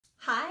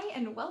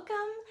and welcome.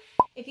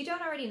 If you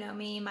don't already know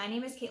me, my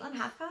name is Caitlin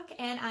Hathcock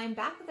and I'm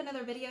back with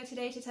another video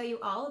today to tell you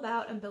all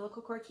about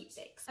umbilical cord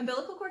keepsakes.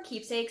 Umbilical cord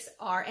keepsakes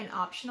are an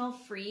optional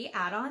free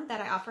add-on that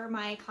I offer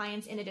my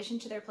clients in addition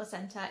to their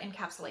placenta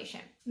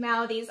encapsulation.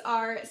 Now, these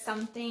are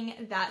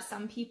something that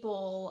some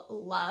people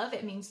love.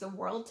 It means the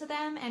world to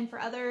them, and for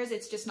others,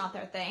 it's just not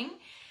their thing.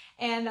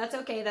 And that's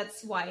okay,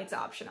 that's why it's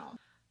optional.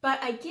 But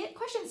I get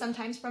questions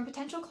sometimes from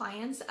potential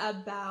clients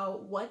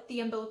about what the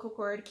umbilical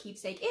cord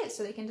keepsake is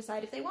so they can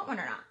decide if they want one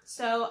or not.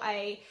 So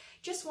I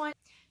just want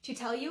to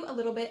tell you a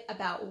little bit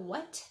about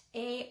what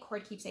a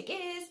cord keepsake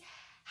is,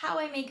 how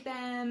I make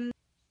them,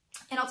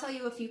 and I'll tell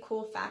you a few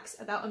cool facts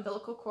about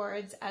umbilical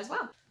cords as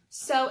well.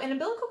 So an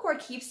umbilical cord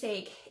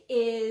keepsake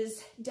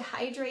is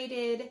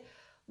dehydrated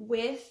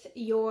with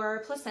your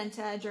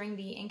placenta during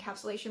the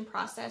encapsulation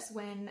process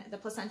when the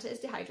placenta is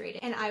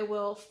dehydrated. And I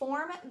will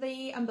form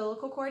the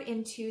umbilical cord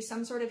into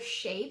some sort of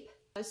shape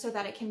so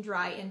that it can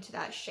dry into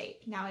that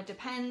shape. Now it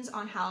depends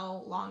on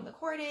how long the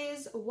cord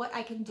is, what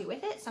I can do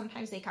with it.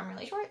 Sometimes they come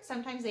really short,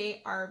 sometimes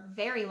they are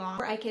very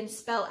long, or I can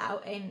spell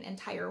out an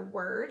entire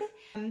word.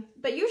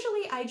 But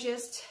usually I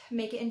just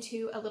make it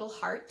into a little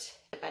heart,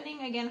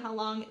 depending again how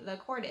long the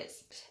cord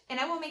is. And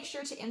I will make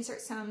sure to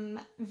insert some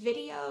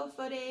video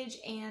footage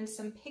and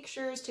some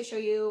pictures to show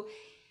you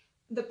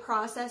the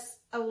process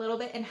a little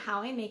bit and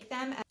how I make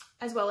them,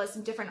 as well as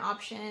some different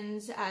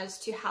options as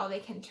to how they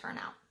can turn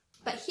out.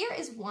 But here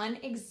is one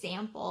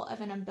example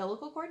of an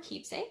umbilical cord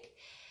keepsake.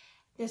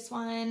 This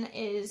one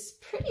is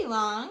pretty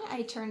long.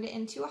 I turned it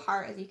into a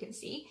heart, as you can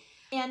see.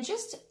 And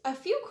just a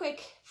few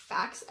quick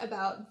facts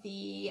about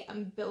the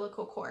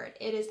umbilical cord.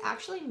 It is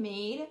actually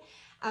made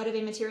out of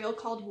a material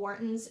called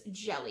Wharton's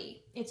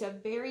jelly. It's a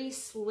very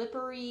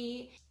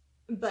slippery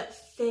but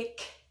thick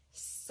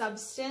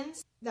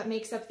substance that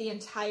makes up the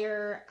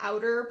entire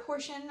outer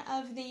portion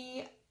of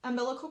the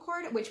umbilical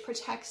cord, which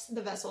protects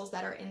the vessels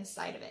that are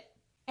inside of it.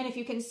 And if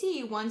you can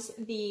see, once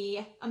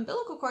the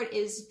umbilical cord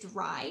is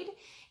dried,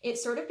 it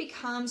sort of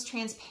becomes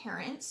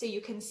transparent, so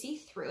you can see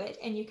through it,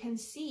 and you can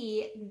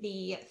see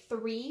the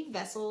 3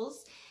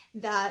 vessels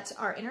that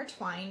are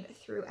intertwined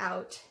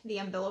throughout the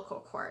umbilical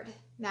cord.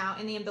 Now,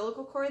 in the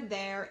umbilical cord,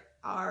 there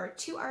are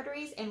 2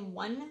 arteries and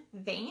 1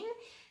 vein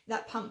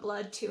that pump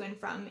blood to and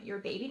from your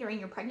baby during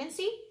your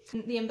pregnancy.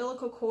 The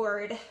umbilical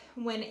cord,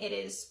 when it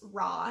is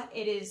raw,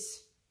 it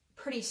is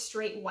pretty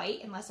straight white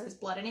unless there's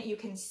blood in it. You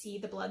can see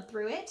the blood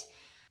through it.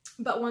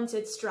 But once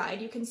it's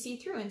dried, you can see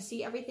through and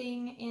see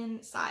everything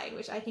inside,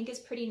 which I think is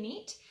pretty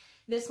neat.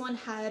 This one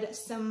had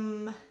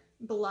some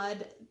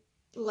blood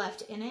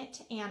left in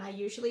it, and I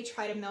usually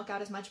try to milk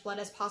out as much blood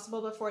as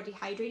possible before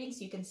dehydrating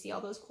so you can see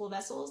all those cool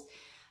vessels.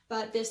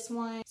 But this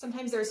one,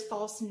 sometimes there's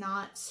false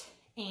knots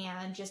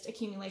and just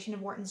accumulation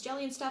of Wharton's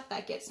jelly and stuff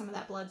that gets some of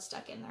that blood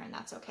stuck in there, and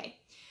that's okay.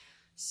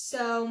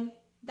 So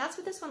that's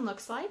what this one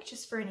looks like,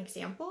 just for an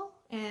example.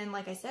 And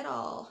like I said,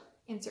 I'll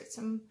insert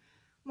some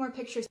more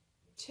pictures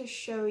to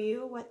show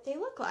you what they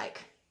look like.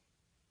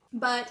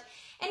 But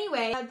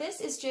anyway,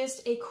 this is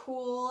just a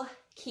cool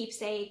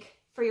keepsake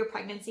for your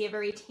pregnancy, a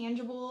very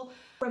tangible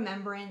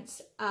remembrance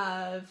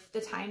of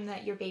the time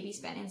that your baby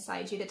spent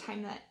inside you, the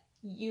time that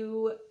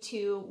you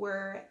two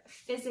were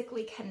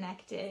physically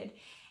connected,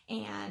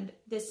 and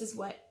this is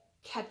what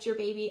kept your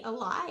baby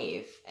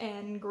alive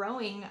and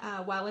growing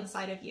while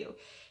inside of you.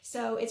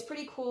 So it's a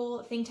pretty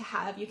cool thing to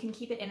have. You can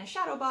keep it in a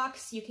shadow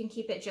box, you can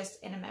keep it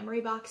just in a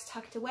memory box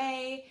tucked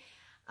away.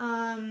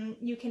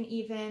 You can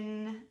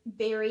even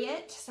bury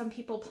it. Some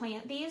people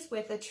plant these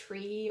with a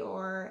tree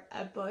or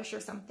a bush or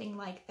something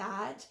like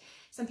that.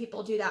 Some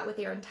people do that with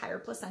their entire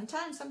placenta,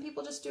 and some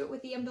people just do it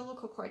with the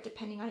umbilical cord,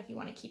 depending on if you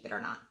want to keep it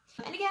or not.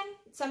 And again,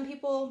 some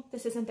people,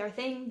 this isn't their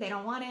thing. They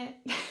don't want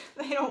it.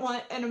 They don't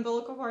want an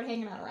umbilical cord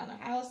hanging out around their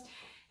house,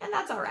 and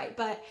that's all right.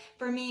 But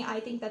for me, I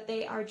think that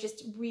they are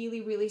just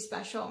really, really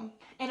special.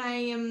 And I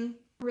am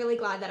really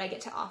glad that I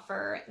get to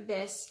offer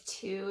this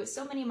to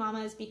so many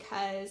mamas,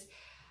 because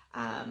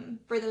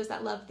for those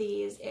that love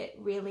these, it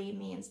really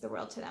means the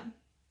world to them.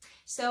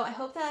 So I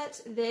hope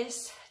that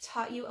this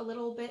taught you a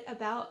little bit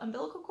about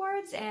umbilical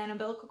cords and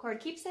umbilical cord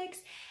keepsakes.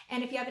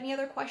 And if you have any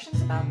other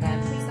questions about them,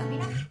 please let me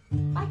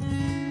know. Bye.